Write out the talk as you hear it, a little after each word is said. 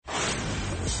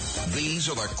These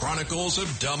are the Chronicles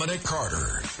of Dominic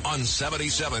Carter on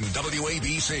 77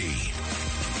 WABC.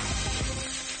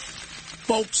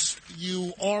 Folks,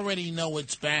 you already know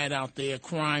it's bad out there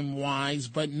crime-wise,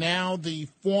 but now the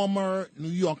former New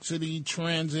York City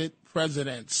Transit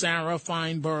president, Sarah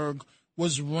Feinberg,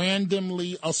 was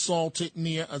randomly assaulted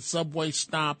near a subway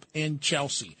stop in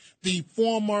Chelsea. The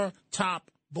former top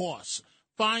boss.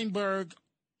 Feinberg,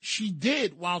 she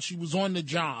did, while she was on the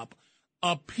job,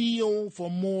 appeal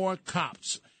for more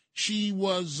cops. She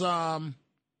was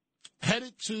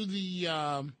headed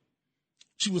to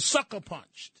she was sucker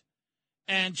punched,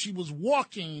 and she was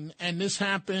walking, and this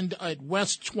happened at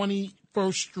West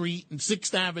 21st Street and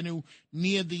 6th Avenue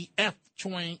near the F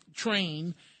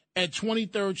train at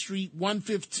 23rd Street,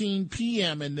 1:15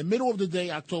 p.m. In the middle of the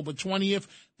day, October 20th,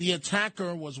 the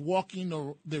attacker was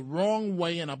walking the wrong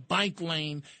way in a bike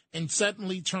lane and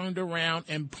suddenly turned around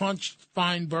and punched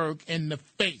Feinberg in the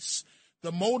face.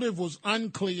 The motive was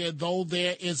unclear, though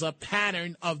there is a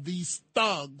pattern of these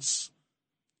thugs.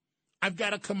 I've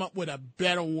got to come up with a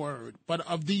better word, but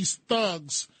of these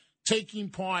thugs taking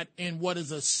part in what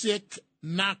is a sick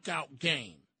knockout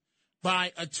game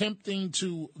by attempting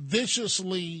to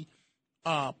viciously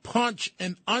punch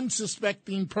an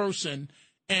unsuspecting person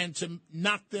and to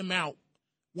knock them out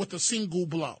with a single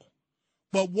blow.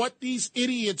 But what these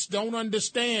idiots don't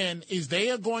understand is they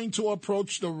are going to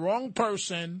approach the wrong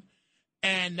person,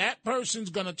 and that person's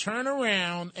going to turn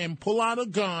around and pull out a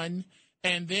gun,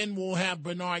 and then we'll have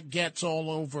Bernard Goetz all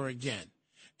over again.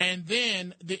 And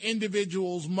then the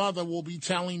individual's mother will be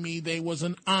telling me they was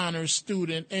an honor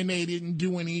student and they didn't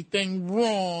do anything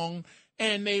wrong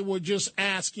and they were just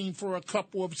asking for a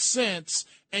couple of cents,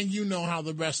 and you know how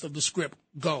the rest of the script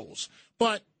goes.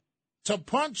 But to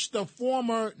punch the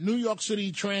former New York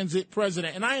City Transit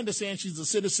president, and I understand she's a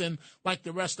citizen like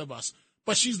the rest of us,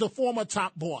 but she's the former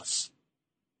top boss.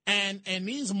 And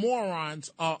these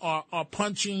morons are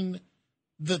punching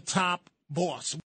the top boss.